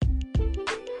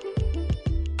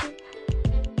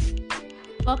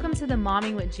Welcome to the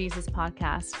Momming with Jesus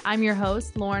podcast. I'm your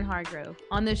host, Lauren Hargrove.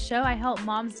 On this show, I help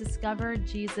moms discover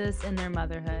Jesus in their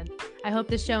motherhood. I hope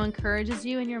this show encourages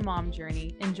you in your mom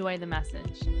journey. Enjoy the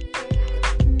message.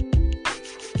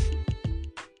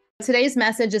 Today's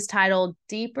message is titled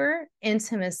Deeper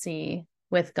Intimacy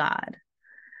with God.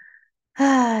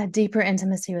 Deeper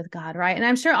intimacy with God, right? And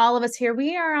I'm sure all of us here,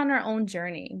 we are on our own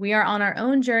journey. We are on our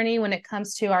own journey when it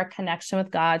comes to our connection with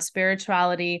God,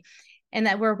 spirituality, and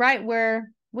that we're right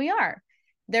where we are.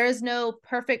 There is no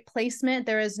perfect placement.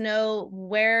 There is no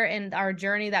where in our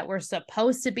journey that we're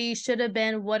supposed to be, should have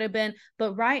been, would have been.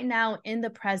 But right now in the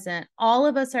present, all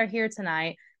of us are here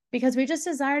tonight because we just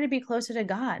desire to be closer to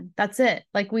God. That's it.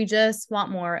 Like we just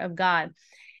want more of God.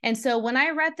 And so when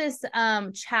I read this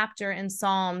chapter in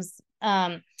Psalms,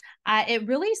 it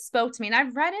really spoke to me, and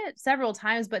I've read it several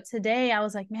times, but today I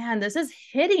was like, man, this is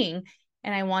hitting,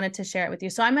 and I wanted to share it with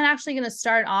you. So I'm actually going to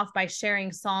start off by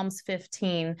sharing Psalms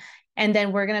 15, and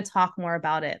then we're going to talk more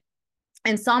about it.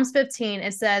 In Psalms 15,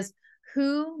 it says,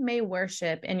 "Who may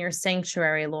worship in your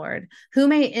sanctuary, Lord? Who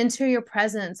may enter your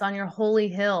presence on your holy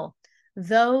hill?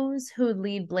 Those who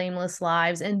lead blameless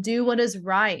lives and do what is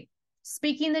right,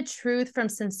 speaking the truth from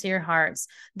sincere hearts,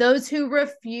 those who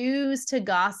refuse to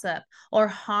gossip or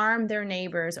harm their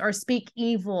neighbors or speak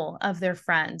evil of their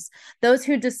friends, those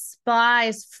who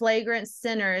despise flagrant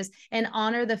sinners and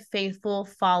honor the faithful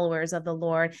followers of the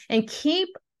Lord and keep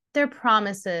their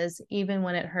promises even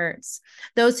when it hurts,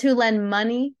 those who lend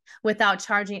money without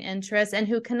charging interest and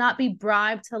who cannot be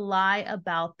bribed to lie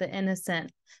about the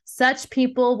innocent. Such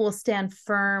people will stand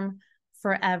firm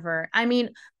forever." I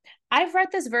mean, I've read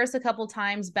this verse a couple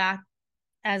times back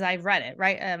as I've read it,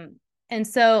 right? And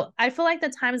so I feel like the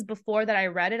times before that I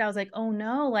read it, I was like, oh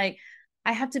no, like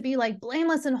I have to be like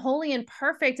blameless and holy and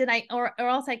perfect, and or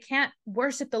else I can't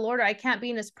worship the Lord, or I can't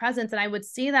be in his presence. And I would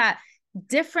see that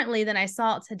differently than I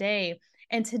saw it today.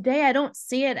 And today I don't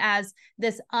see it as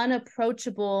this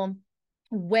unapproachable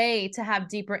way to have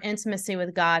deeper intimacy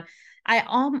with God. I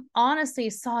honestly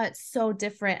saw it so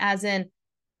different, as in,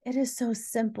 it is so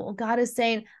simple. God is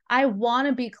saying, I want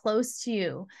to be close to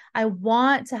you. I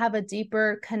want to have a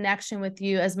deeper connection with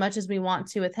you as much as we want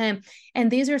to with him.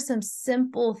 And these are some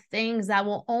simple things that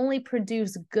will only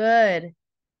produce good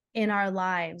in our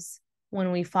lives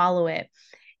when we follow it.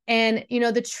 And, you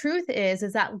know, the truth is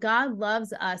that God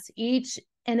loves us, each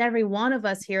and every one of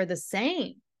us here, the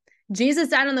same. Jesus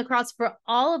died on the cross for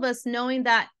all of us, knowing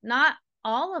that not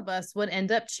all of us would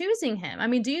end up choosing him. I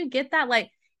mean, do you get that?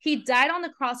 Like, he died on the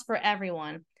cross for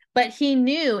everyone, but he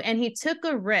knew and he took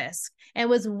a risk and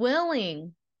was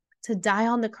willing to die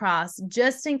on the cross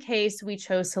just in case we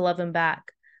chose to love him back.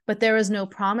 But there was no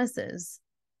promises.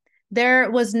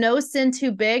 There was no sin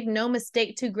too big, no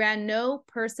mistake too grand, no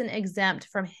person exempt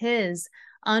from his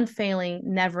unfailing,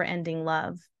 never-ending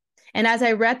love. And as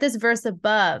I read this verse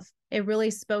above, it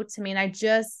really spoke to me, and I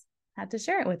just had to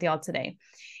share it with y'all today.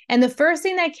 And the first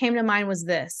thing that came to mind was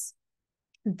this.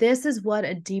 This is what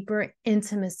a deeper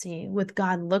intimacy with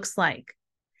God looks like.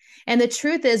 And the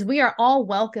truth is, we are all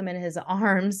welcome in his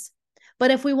arms.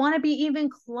 But if we want to be even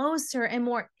closer and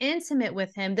more intimate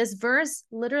with him, this verse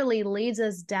literally leads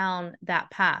us down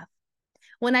that path.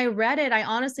 When I read it, I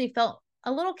honestly felt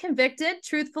a little convicted,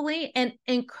 truthfully, and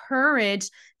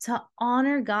encouraged to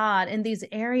honor God in these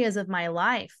areas of my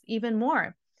life even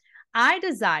more. I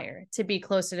desire to be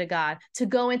closer to God, to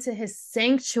go into his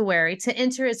sanctuary, to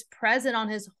enter his presence on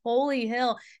his holy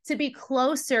hill, to be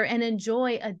closer and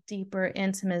enjoy a deeper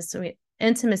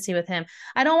intimacy with him.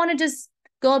 I don't want to just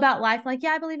go about life like,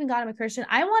 yeah, I believe in God, I'm a Christian.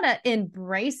 I want to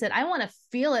embrace it. I want to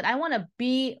feel it. I want to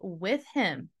be with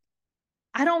him.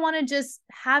 I don't want to just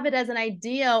have it as an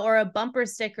idea or a bumper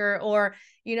sticker or,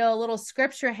 you know, a little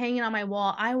scripture hanging on my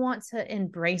wall. I want to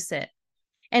embrace it.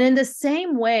 And in the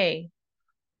same way,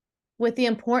 with the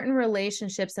important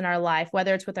relationships in our life,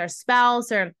 whether it's with our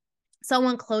spouse or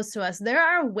someone close to us, there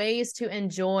are ways to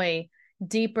enjoy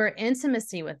deeper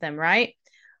intimacy with them, right?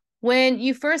 When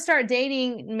you first start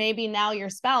dating, maybe now your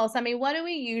spouse, I mean, what do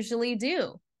we usually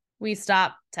do? We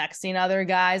stop texting other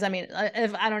guys. I mean,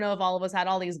 if I don't know if all of us had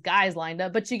all these guys lined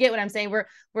up, but you get what I'm saying. We're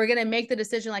going to make the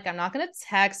decision, like, I'm not going to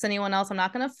text anyone else. I'm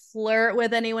not going to flirt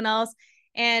with anyone else.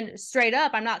 And straight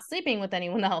up, I'm not sleeping with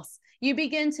anyone else. You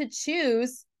begin to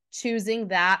choosing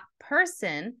that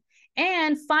person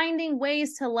and finding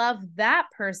ways to love that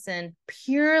person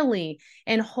purely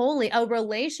and wholly. A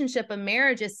relationship, a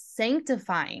marriage is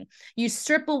sanctifying. You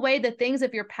strip away the things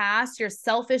of your past, your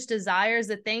selfish desires,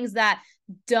 the things that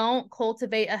don't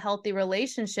cultivate a healthy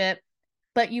relationship,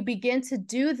 but you begin to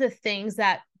do the things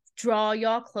that draw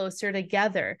y'all closer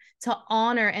together to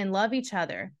honor and love each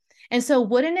other. And so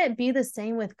wouldn't it be the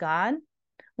same with God?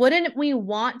 Wouldn't we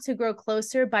want to grow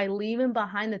closer by leaving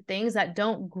behind the things that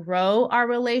don't grow our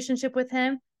relationship with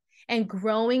him and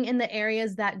growing in the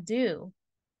areas that do,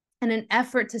 in an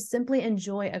effort to simply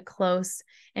enjoy a close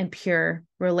and pure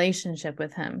relationship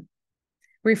with him?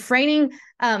 Refraining,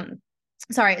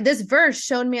 this verse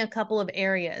showed me a couple of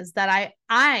areas that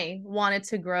I wanted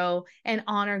to grow and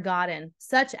honor God in,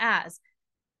 such as,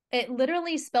 it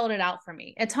literally spelled it out for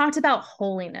me. It talked about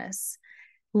holiness,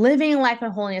 living life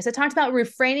in holiness. It talked about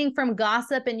refraining from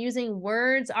gossip and using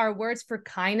our words for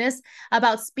kindness,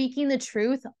 about speaking the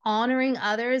truth, honoring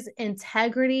others,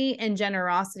 integrity, and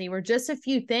generosity were just a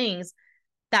few things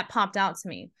that popped out to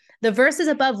me. The verses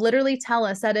above literally tell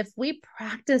us that if we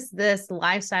practice this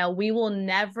lifestyle, we will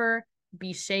never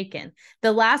be shaken.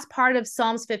 The last part of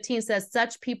Psalms 15 says,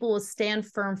 such people will stand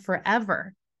firm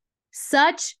forever.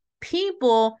 Such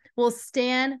people will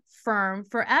stand firm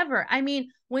forever. I mean,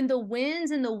 when the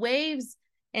winds and the waves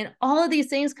and all of these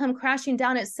things come crashing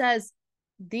down, it says,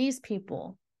 these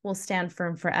people will stand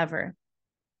firm forever.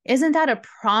 Isn't that a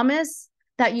promise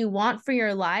that you want for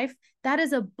your life? That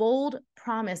is a bold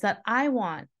promise that I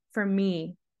want for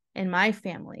me and my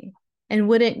family. And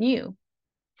wouldn't you?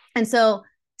 And so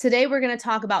today we're going to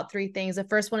talk about three things. The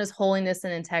first one is holiness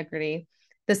and integrity.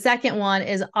 The second one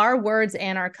is our words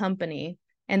and our company.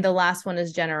 And the last one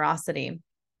is generosity.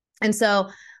 And so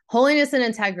holiness and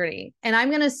integrity. And I'm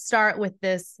going to start with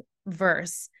this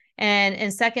verse. And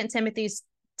in 2 Timothy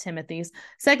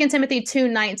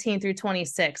 2:19 through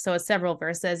 26. So it's several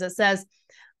verses. It says,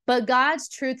 but God's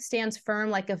truth stands firm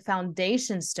like a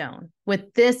foundation stone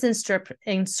with this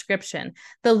inscription: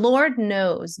 the Lord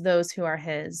knows those who are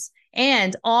his,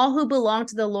 and all who belong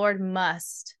to the Lord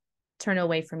must turn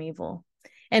away from evil.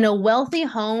 In a wealthy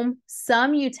home,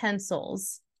 some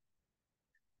utensils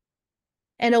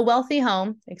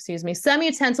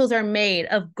are made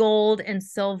of gold and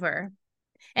silver,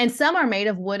 and some are made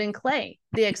of wood and clay.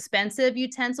 The expensive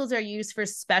utensils are used for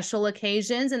special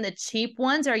occasions, and the cheap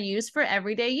ones are used for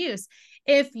everyday use.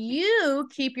 If you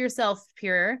keep yourself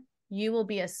pure, you will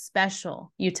be a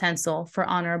special utensil for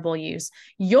honorable use.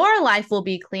 Your life will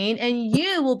be clean, and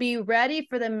you will be ready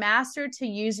for the master to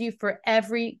use you for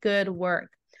every good work.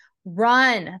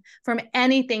 Run from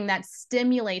anything that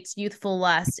stimulates youthful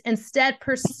lust. Instead,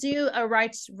 pursue a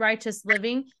righteous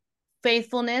living,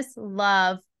 faithfulness,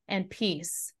 love, and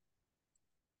peace.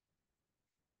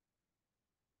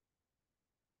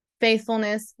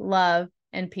 Faithfulness, love,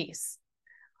 and peace.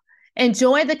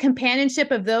 Enjoy the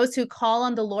companionship of those who call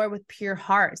on the Lord with pure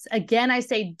hearts. Again, I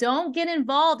say, don't get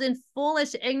involved in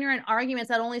foolish, ignorant arguments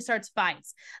that only starts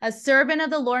fights. A servant of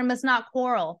the Lord must not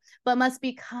quarrel, but must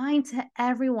be kind to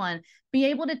everyone. Be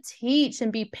able to teach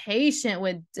and be patient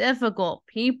with difficult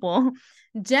people.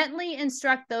 Gently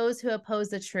instruct those who oppose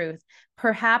the truth.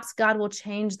 Perhaps God will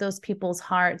change those people's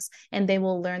hearts and they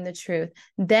will learn the truth.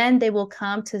 Then they will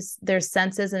come to their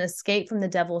senses and escape from the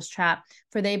devil's trap,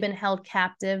 for they've been held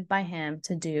captive by him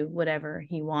to do whatever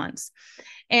he wants.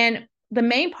 And the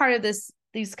main part of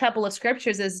these couple of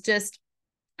scriptures is just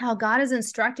how God is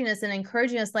instructing us and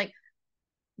encouraging us, like,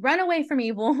 run away from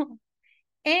evil.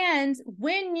 And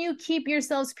when you keep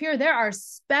yourselves pure, there are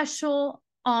special,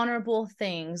 honorable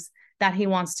things that he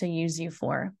wants to use you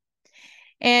for.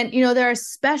 And, there are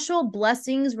special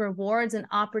blessings, rewards, and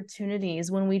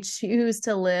opportunities when we choose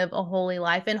to live a holy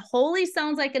life. And holy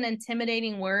sounds like an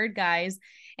intimidating word, guys.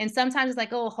 And sometimes it's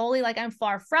like, oh, holy, like I'm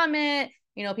far from it.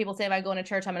 People say if I go into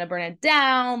church, I'm going to burn it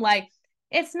down. Like,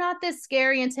 it's not this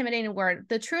scary, intimidating word.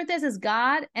 The truth is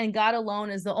God, and God alone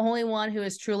is the only one who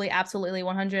is truly, absolutely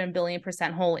 100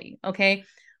 billion% holy. Okay.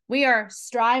 We are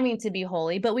striving to be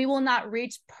holy, but we will not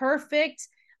reach perfect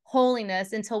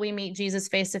holiness until we meet Jesus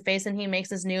face to face and he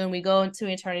makes us new and we go into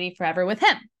eternity forever with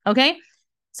him. Okay.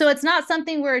 So it's not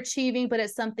something we're achieving, but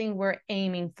it's something we're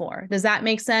aiming for. Does that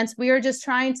make sense? We are just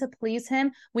trying to please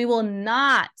him. We will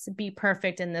not be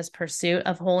perfect in this pursuit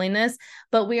of holiness,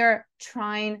 but we are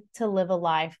trying to live a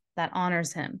life that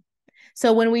honors him.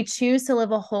 So when we choose to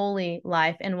live a holy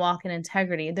life and walk in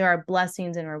integrity, there are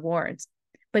blessings and rewards.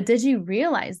 But did you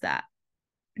realize that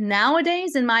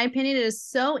nowadays, in my opinion, it is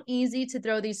so easy to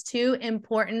throw these two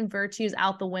important virtues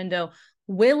out the window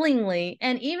willingly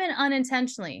and even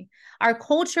unintentionally? Our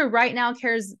culture right now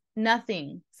cares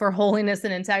nothing for holiness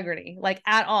and integrity, like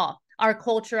at all. Our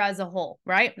culture as a whole,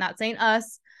 right? Not saying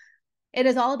us. It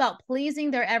is all about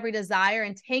pleasing their every desire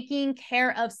and taking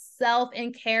care of self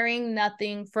and caring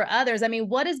nothing for others. I mean,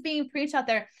 what is being preached out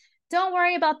there? Don't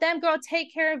worry about them, girl.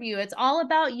 Take care of you. It's all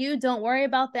about you. Don't worry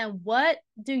about them. What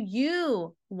do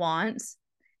you want?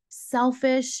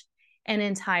 Selfish and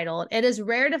entitled. It is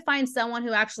rare to find someone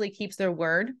who actually keeps their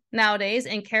word nowadays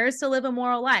and cares to live a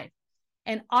moral life.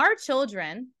 And our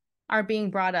children are being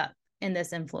brought up in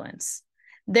this influence.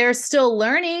 They're still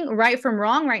learning right from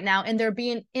wrong right now, and they're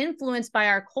being influenced by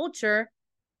our culture.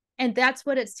 And that's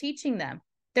what it's teaching them.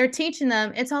 They're teaching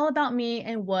them it's all about me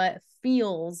and what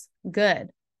feels good.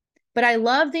 But I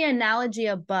love the analogy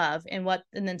above in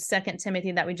then 2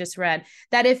 Timothy that we just read,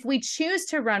 that if we choose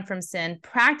to run from sin,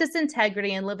 practice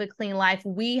integrity, and live a clean life,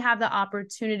 we have the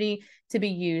opportunity to be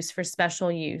used for special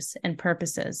use and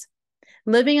purposes.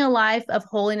 Living a life of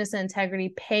holiness and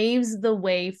integrity paves the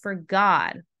way for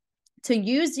God to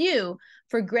use you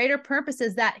for greater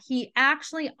purposes that he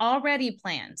actually already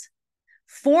planned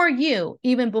for you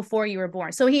even before you were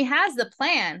born. So he has the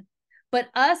plan, but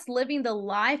us living the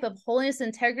life of holiness and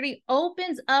integrity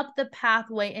opens up the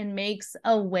pathway and makes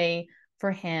a way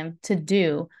for him to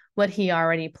do what he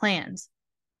already plans.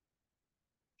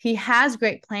 He has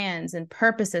great plans and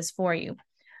purposes for you.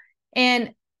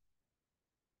 And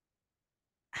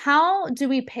how do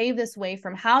we pave this way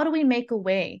from? How do we make a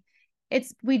way?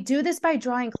 We do this by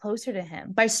drawing closer to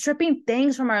him, by stripping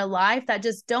things from our life that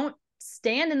just don't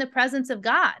stand in the presence of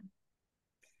God.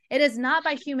 It is not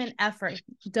by human effort.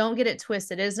 Don't get it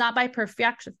twisted. It is not by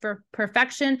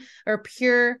perfection or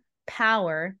pure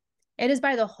power. It is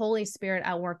by the Holy Spirit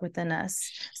at work within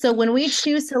us. So when we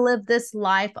choose to live this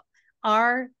life,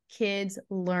 our kids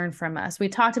learn from us. We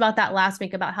talked about that last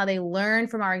week, about how they learn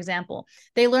from our example.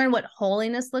 They learn what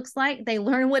holiness looks like. They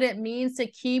learn what it means to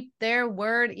keep their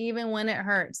word even when it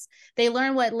hurts. They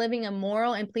learn what living a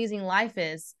moral and pleasing life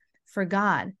is for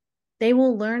God. They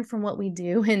will learn from what we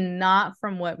do and not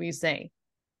from what we say.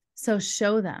 So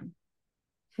show them.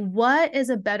 What is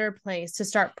a better place to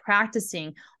start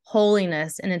practicing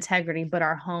holiness and integrity but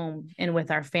our home and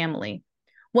with our family?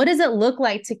 What does it look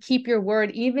like to keep your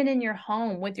word even in your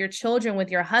home, with your children,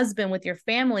 with your husband, with your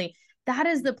family? That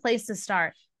is the place to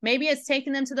start. Maybe it's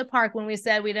taking them to the park when we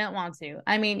said we didn't want to.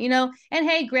 I mean, and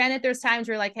hey, granted, there's times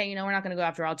where like, hey, we're not going to go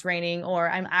after all, it's raining, or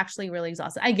I'm actually really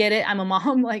exhausted. I get it. I'm a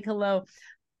mom, like, hello.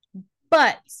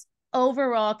 But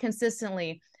overall,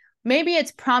 consistently, maybe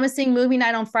it's promising movie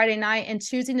night on Friday night and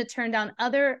choosing to turn down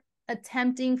other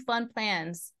attempting fun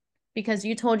plans because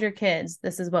you told your kids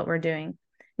this is what we're doing.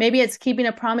 Maybe it's keeping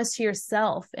a promise to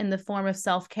yourself in the form of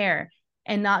self-care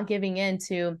and not giving in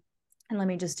to, and let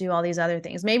me just do all these other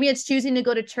things. Maybe it's choosing to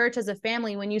go to church as a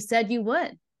family when you said you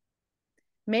would.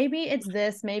 Maybe it's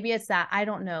this, maybe it's that, I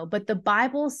don't know. But the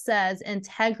Bible says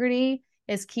integrity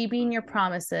is keeping your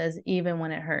promises even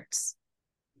when it hurts.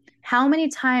 How many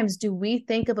times do we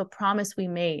think of a promise we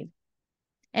made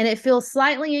and it feels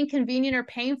slightly inconvenient or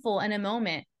painful in a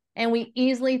moment, and we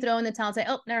easily throw in the towel and say,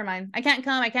 oh, never mind. I can't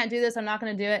come. I can't do this. I'm not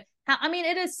going to do it.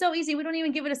 It is so easy. We don't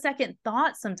even give it a second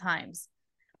thought sometimes.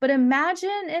 But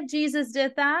imagine if Jesus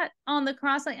did that on the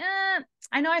cross, like,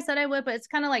 I know I said I would, but it's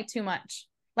kind of like too much.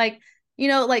 Like,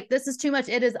 this is too much.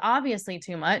 It is obviously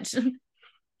too much.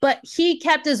 But he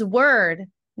kept his word,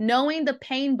 knowing the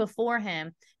pain before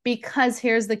him, because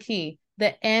here's the key.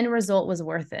 The end result was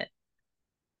worth it.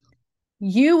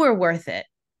 You were worth it.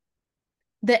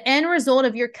 The end result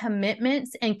of your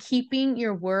commitments and keeping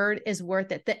your word is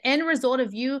worth it. The end result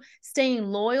of you staying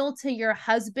loyal to your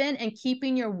husband and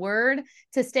keeping your word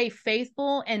to stay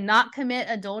faithful and not commit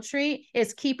adultery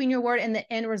is keeping your word, and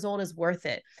the end result is worth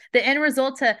it. The end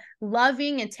result to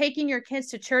loving and taking your kids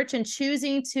to church and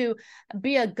choosing to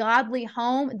be a godly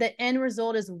home, the end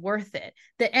result is worth it.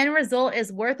 The end result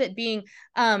is worth it being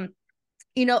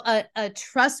a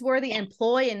trustworthy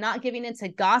employee and not giving into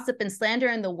gossip and slander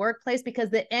in the workplace, because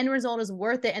the end result is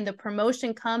worth it. And the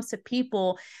promotion comes to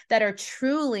people that are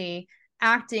truly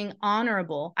acting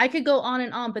honorable. I could go on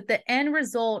and on, but the end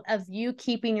result of you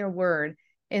keeping your word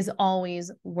is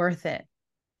always worth it.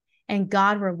 And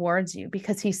God rewards you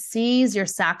because he sees your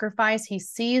sacrifice. He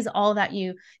sees all that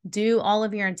you do, all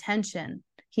of your intention.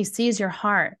 He sees your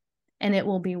heart. And it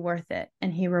will be worth it.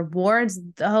 And he rewards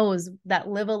those that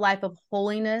live a life of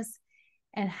holiness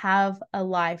and have a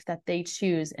life that they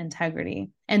choose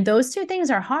integrity. And those two things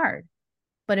are hard,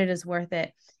 but it is worth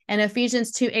it. And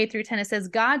Ephesians 2:8-10, it says,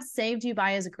 God saved you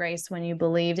by his grace when you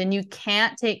believed, and you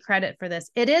can't take credit for this.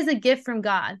 It is a gift from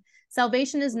God.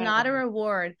 Salvation is not a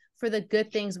reward for the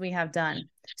good things we have done.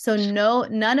 So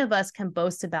none of us can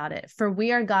boast about it, for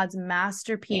we are God's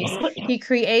masterpiece. He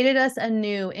created us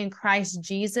anew in Christ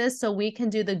Jesus so we can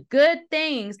do the good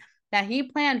things that he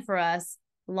planned for us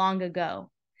long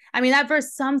ago. That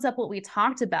verse sums up what we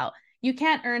talked about. You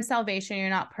can't earn salvation. You're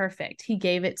not perfect. He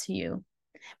gave it to you.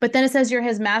 But then it says you're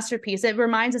his masterpiece. It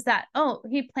reminds us that,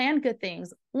 he planned good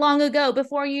things long ago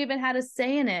before you even had a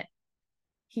say in it.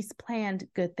 He's planned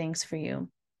good things for you.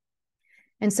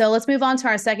 And so let's move on to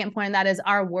our second point, and that is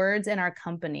our words and our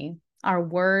company. our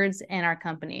words and our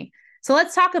company. So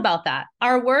let's talk about that.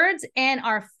 Our words and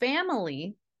our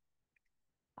family,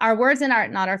 our words and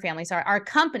not our family, sorry, our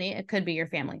company, it could be your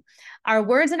family. Our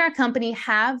words and our company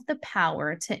have the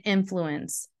power to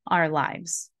influence our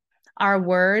lives. Our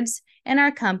words and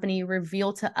our company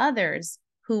reveal to others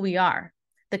who we are,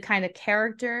 the kind of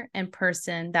character and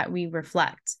person that we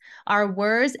reflect. Our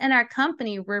words and our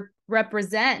company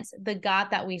represent the God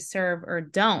that we serve or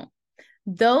don't.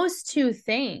 Those two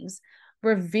things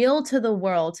reveal to the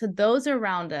world, to those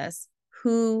around us,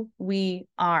 who we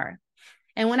are.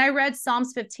 And when I read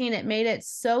Psalms 15, it made it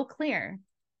so clear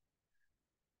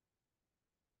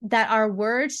that our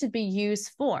words should be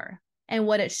used for and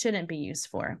what it shouldn't be used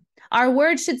for. Our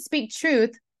words should speak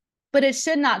truth, but it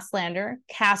should not slander,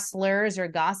 cast slurs, or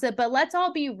gossip. But let's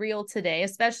all be real today,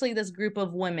 especially this group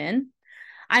of women.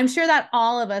 I'm sure that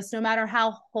all of us, no matter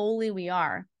how holy we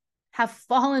are, have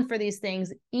fallen for these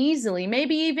things easily,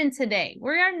 maybe even today.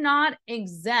 We are not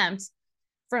exempt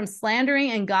from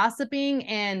slandering and gossiping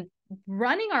and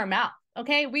running our mouth.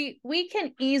 Okay, we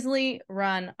can easily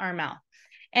run our mouth,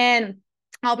 and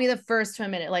I'll be the first to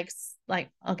admit it.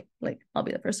 I'll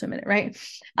be the first to admit it, right?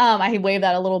 I wave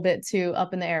that a little bit too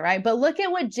up in the air, right? But look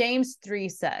at what James 3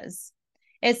 says.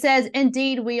 It says,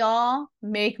 "Indeed, we all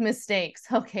make mistakes."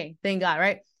 Okay, thank God,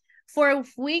 right? For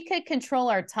if we could control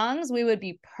our tongues, we would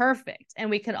be perfect, and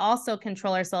we could also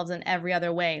control ourselves in every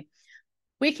other way.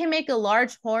 We can make a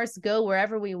large horse go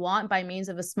wherever we want by means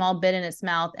of a small bit in its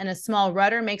mouth, and a small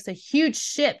rudder makes a huge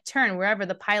ship turn wherever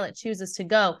the pilot chooses to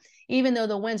go, even though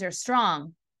the winds are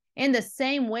strong. In the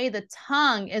same way, the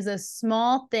tongue is a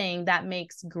small thing that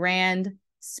makes grand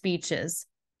speeches.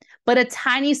 But a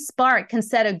tiny spark can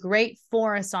set a great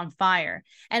forest on fire.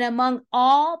 And among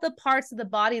all the parts of the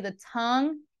body, the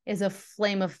tongue is a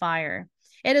flame of fire.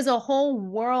 It is a whole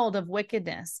world of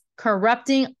wickedness,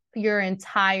 corrupting your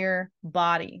entire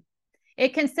body.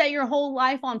 It can set your whole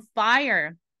life on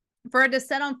fire. For it to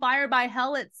set on fire by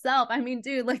hell itself. I mean,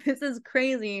 dude, like, this is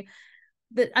crazy.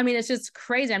 It's just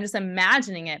crazy. I'm just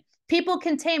imagining it. People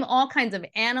can tame all kinds of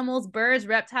animals, birds,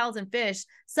 reptiles, and fish.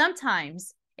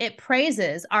 Sometimes it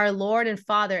praises our Lord and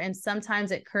Father, and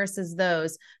sometimes it curses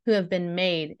those who have been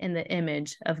made in the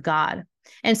image of God.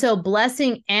 And so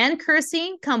blessing and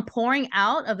cursing come pouring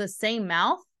out of the same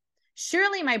mouth.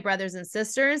 Surely, my brothers and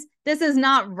sisters, this is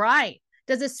not right.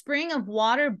 Does a spring of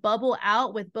water bubble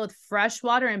out with both fresh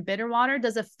water and bitter water?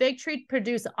 Does a fig tree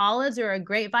produce olives or a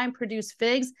grapevine produce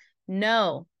figs?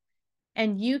 No.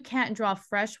 And you can't draw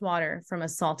fresh water from a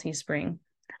salty spring.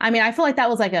 I feel like that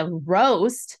was like a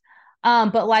roast,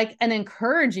 but like an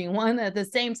encouraging one at the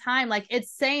same time. Like,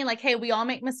 it's saying like, hey, we all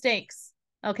make mistakes.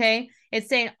 Okay. It's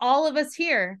saying all of us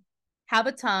here have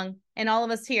a tongue, and all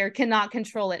of us here cannot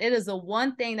control it. It is the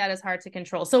one thing that is hard to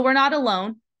control. So we're not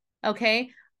alone.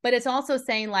 Okay. But it's also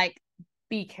saying like,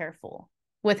 be careful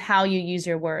with how you use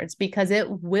your words, because it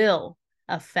will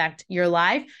affect your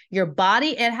life, your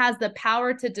body. It has the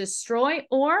power to destroy,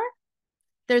 or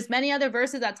there's many other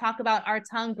verses that talk about our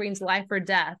tongue brings life or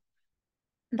death,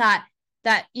 that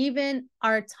even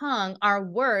our tongue, our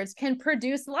words can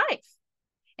produce life.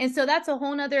 And so that's a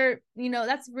whole nother,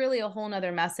 that's really a whole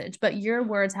nother message, but your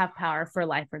words have power for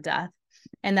life or death.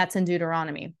 And that's in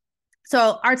Deuteronomy.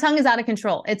 So our tongue is out of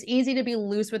control. It's easy to be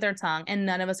loose with our tongue, and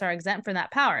none of us are exempt from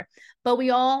that power, but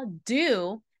we all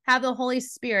do have the Holy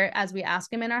Spirit, as we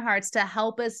ask him in our hearts, to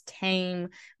help us tame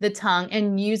the tongue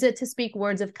and use it to speak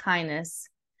words of kindness,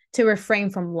 to refrain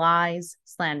from lies,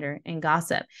 slander, and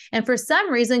gossip. And for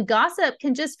some reason, gossip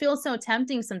can just feel so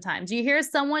tempting sometimes. You hear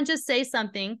someone just say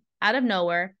something out of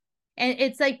nowhere, and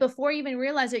it's like, before you even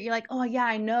realize it, you're like, oh yeah,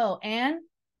 I know. And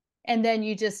then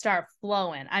you just start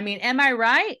flowing. Am I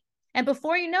right? And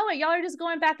before you know it, y'all are just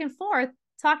going back and forth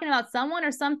talking about someone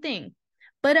or something.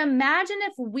 But imagine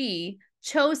if we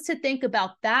chose to think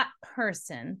about that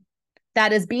person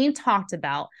that is being talked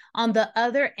about on the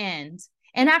other end,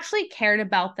 and actually cared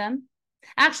about them,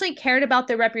 actually cared about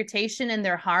their reputation in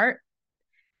their heart,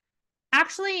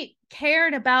 actually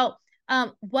cared about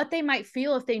what they might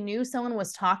feel if they knew someone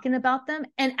was talking about them,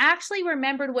 and actually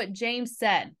remembered what James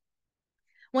said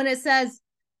when it says,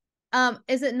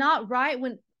 is it not right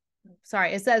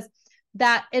it says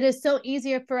that it is so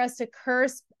easier for us to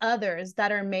curse others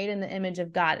that are made in the image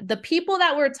of God. The people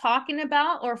that we're talking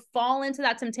about or fall into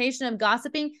that temptation of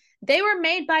gossiping, they were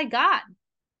made by God,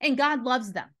 and God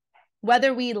loves them,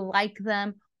 whether we like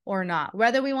them or not,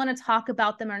 whether we want to talk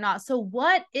about them or not. So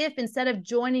what if, instead of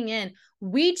joining in,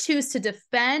 we choose to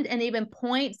defend and even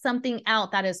point something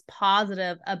out that is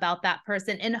positive about that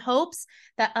person, in hopes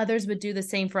that others would do the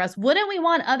same for us? Wouldn't we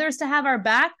want others to have our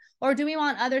back? Or do we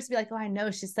want others to be like, oh, I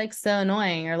know she's like so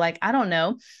annoying, or like, I don't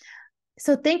know.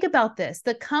 So think about this.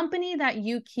 The company that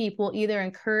you keep will either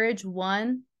encourage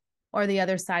one or the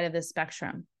other side of the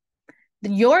spectrum.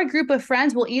 Your group of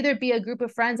friends will either be a group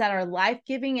of friends that are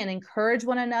life-giving and encourage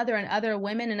one another and other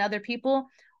women and other people,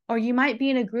 or you might be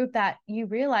in a group that you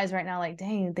realize right now, like,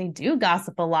 dang, they do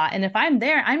gossip a lot. And if I'm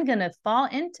there, I'm going to fall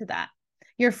into that.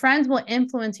 Your friends will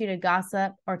influence you to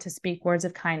gossip or to speak words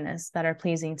of kindness that are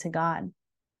pleasing to God.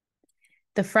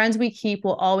 The friends we keep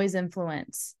will always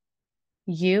influence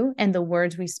you, and the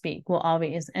words we speak will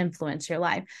always influence your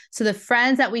life. So the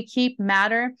friends that we keep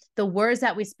matter. The words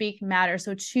that we speak matter.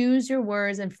 So choose your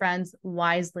words and friends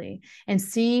wisely, and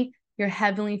see your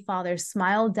heavenly Father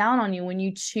smile down on you when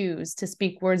you choose to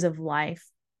speak words of life.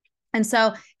 And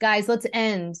so, guys, let's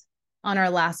end on our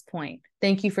last point.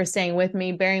 Thank you for staying with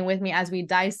me, bearing with me as we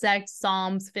dissect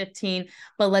Psalms 15.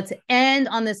 But let's end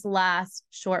on this last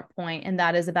short point, and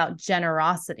that is about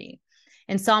generosity.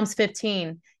 In Psalms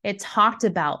 15, it talked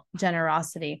about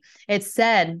generosity. It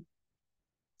said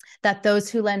that those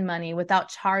who lend money without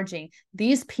charging,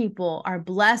 these people are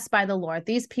blessed by the Lord.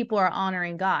 These people are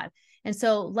honoring God. And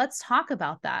so let's talk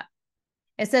about that.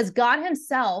 It says God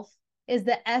himself is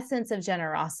the essence of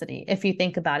generosity. If you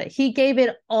think about it, he gave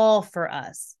it all for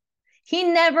us. He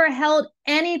never held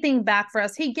anything back for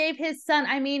us. He gave his son.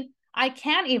 I mean, I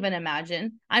can't even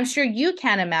imagine. I'm sure you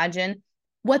can't imagine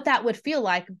what that would feel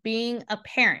like being a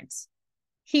parent.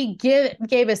 He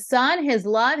gave his son, his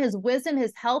love, his wisdom,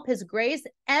 his help, his grace,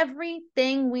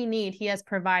 everything we need, he has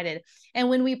provided. And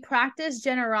when we practice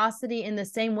generosity in the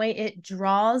same way, it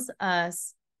draws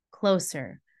us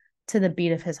closer to the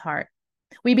beat of his heart.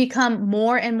 We become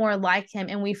more and more like him,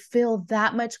 and we feel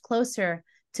that much closer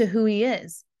to who he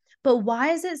is. But why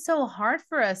is it so hard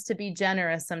for us to be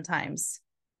generous sometimes?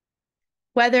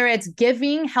 Whether it's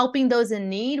giving, helping those in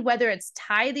need, whether it's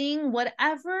tithing,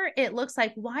 whatever it looks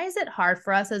like, why is it hard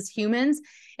for us as humans?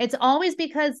 It's always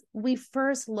because we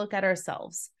first look at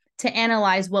ourselves to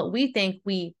analyze what we think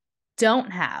we don't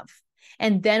have.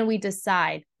 And then we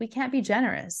decide we can't be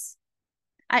generous.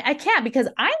 I can't because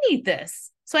I need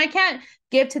this. So I can't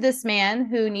give to this man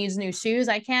who needs new shoes.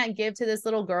 I can't give to this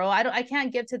little girl. I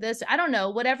can't give to this. I don't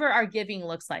know, whatever our giving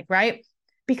looks like, right?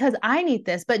 Because I need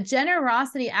this. But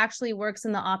generosity actually works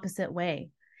in the opposite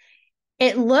way.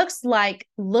 It looks like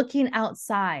looking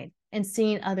outside and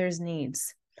seeing others'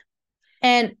 needs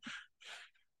and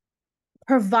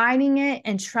providing it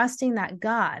and trusting that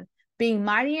God, being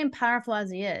mighty and powerful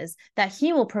as he is, that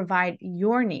he will provide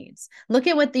your needs. Look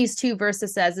at what these two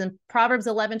verses says. In Proverbs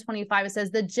 11:25, it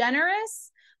says, the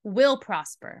generous will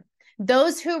prosper.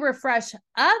 Those who refresh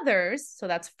others, so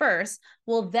that's first,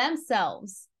 will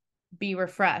themselves be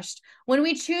refreshed. When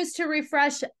we choose to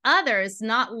refresh others,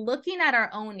 not looking at our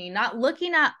own need, not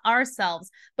looking at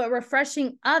ourselves, but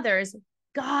refreshing others,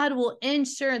 God will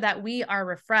ensure that we are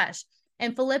refreshed.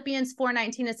 In Philippians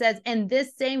 4:19, it says, and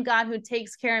this same God who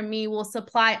takes care of me will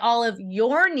supply all of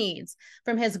your needs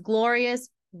from his glorious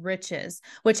riches,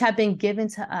 which have been given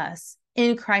to us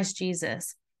in Christ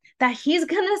Jesus. That he's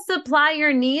going to supply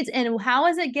your needs. And how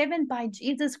is it given? By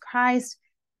Jesus Christ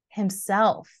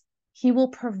himself. He will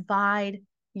provide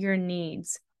your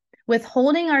needs.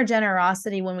 Withholding our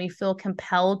generosity when we feel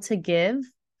compelled to give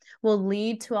will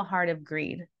lead to a heart of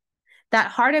greed. That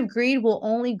heart of greed will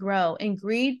only grow, and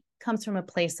greed comes from a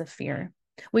place of fear.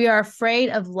 We are afraid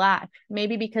of lack,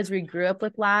 maybe because we grew up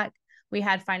with lack, we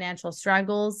had financial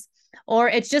struggles, or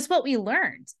it's just what we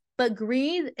learned. But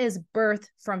greed is birthed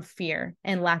from fear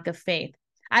and lack of faith.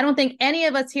 I don't think any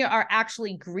of us here are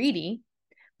actually greedy,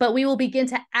 but we will begin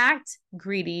to act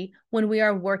greedy when we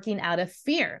are working out of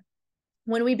fear.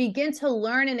 When we begin to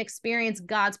learn and experience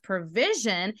God's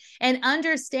provision and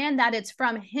understand that it's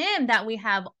from him that we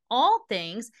have all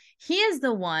things, he is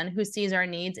the one who sees our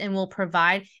needs and will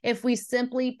provide if we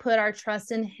simply put our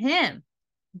trust in him.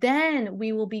 Then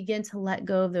we will begin to let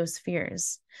go of those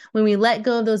fears. When we let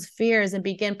go of those fears and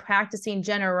begin practicing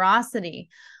generosity,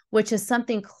 which is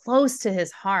something close to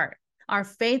his heart, our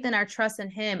faith and our trust in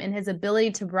him and his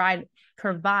ability to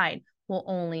provide will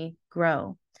only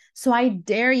grow. So I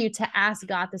dare you to ask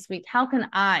God this week, how can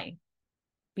I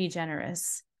be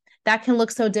generous? That can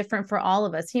look so different for all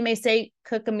of us. He may say,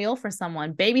 cook a meal for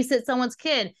someone, babysit someone's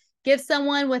kid, give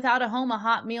someone without a home a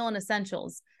hot meal and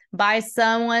essentials, buy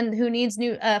someone who needs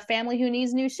family who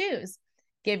needs new shoes,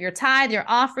 give your tithe, your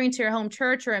offering to your home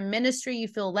church or a ministry you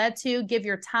feel led to, give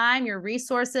your time, your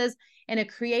resources in a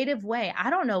creative way. I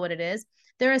don't know what it is.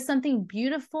 There is something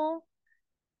beautiful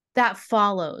that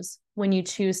follows when you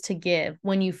choose to give,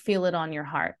 when you feel it on your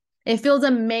heart. It feels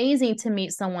amazing to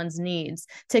meet someone's needs,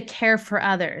 to care for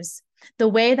others, the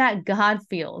way that God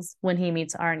feels when he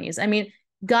meets our needs. I mean,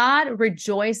 God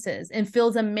rejoices and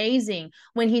feels amazing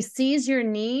when he sees your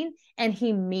need and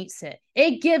he meets it.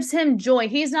 It gives him joy.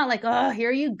 He's not like, oh,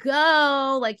 here you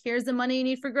go. Like, here's the money you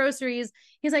need for groceries.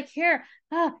 He's like, here,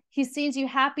 he sees you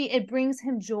happy. It brings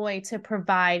him joy to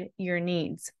provide your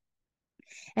needs.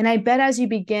 And I bet as you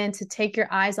begin to take your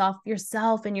eyes off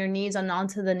yourself and your needs and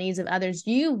onto the needs of others,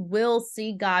 you will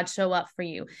see God show up for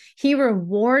you. He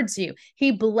rewards you.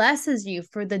 He blesses you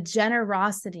for the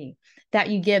generosity that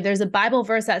you give. There's a Bible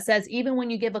verse that says, even when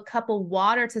you give a cup of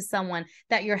water to someone,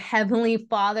 that your heavenly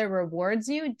Father rewards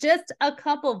you. Just a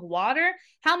cup of water,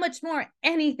 how much more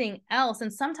anything else?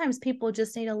 And sometimes people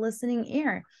just need a listening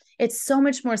ear. It's so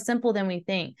much more simple than we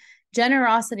think.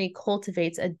 Generosity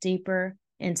cultivates a deeper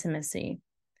intimacy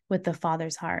with the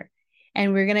Father's heart.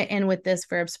 And we're going to end with this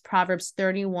verse, Proverbs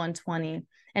 31:20.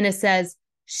 And it says,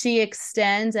 she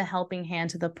extends a helping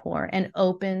hand to the poor and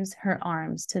opens her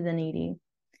arms to the needy.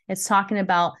 It's talking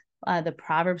about the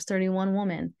Proverbs 31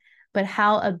 woman, but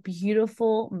how a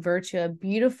beautiful virtue, a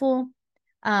beautiful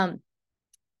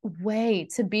way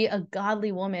to be a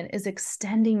godly woman is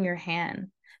extending your hand,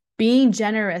 being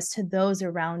generous to those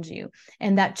around you.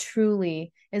 And that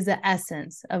truly is the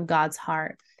essence of God's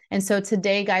heart. And so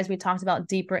today, guys, we talked about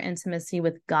deeper intimacy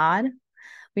with God.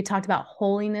 We talked about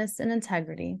holiness and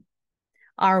integrity,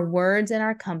 our words and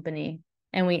our company,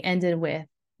 and we ended with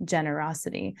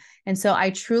generosity. And so I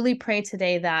truly pray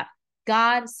today that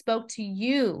God spoke to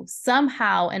you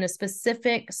somehow in a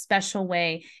specific, special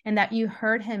way, and that you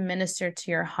heard him minister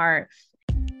to your heart.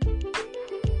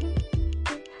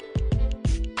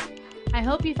 I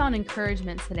hope you found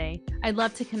encouragement today. I'd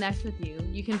love to connect with you.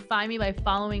 You can find me by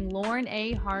following Lauren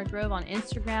A. Hargrove on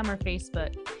Instagram or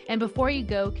Facebook. And before you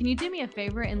go, can you do me a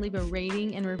favor and leave a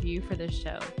rating and review for this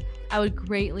show? I would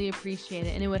greatly appreciate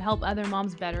it, and it would help other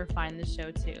moms better find the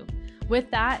show too. With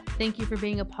that, thank you for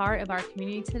being a part of our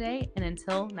community today, and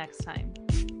until next time.